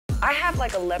I have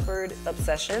like a leopard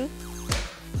obsession.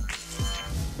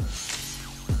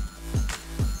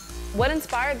 What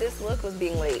inspired this look was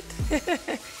being late.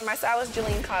 My stylist,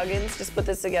 Jillian Coggins, just put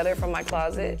this together from my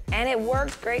closet, and it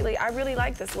worked greatly. I really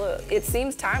like this look. It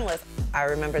seems timeless. I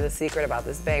remember the secret about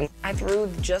this bang. I threw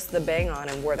just the bang on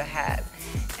and wore the hat,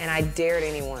 and I dared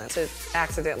anyone to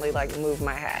accidentally like move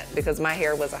my hat because my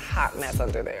hair was a hot mess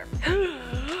under there.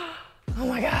 Oh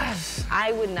my gosh.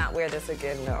 I would not wear this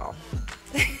again, no.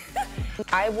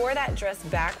 I wore that dress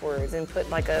backwards and put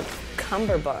like a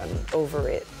cummerbund over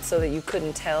it so that you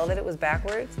couldn't tell that it was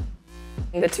backwards.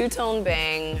 The two-tone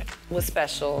bang was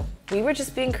special. We were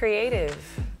just being creative,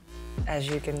 as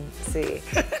you can see.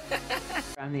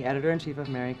 I'm the editor-in-chief of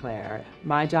Mary Claire.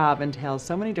 My job entails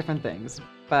so many different things,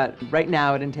 but right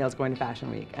now it entails going to Fashion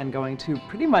Week and going to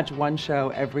pretty much one show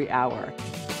every hour.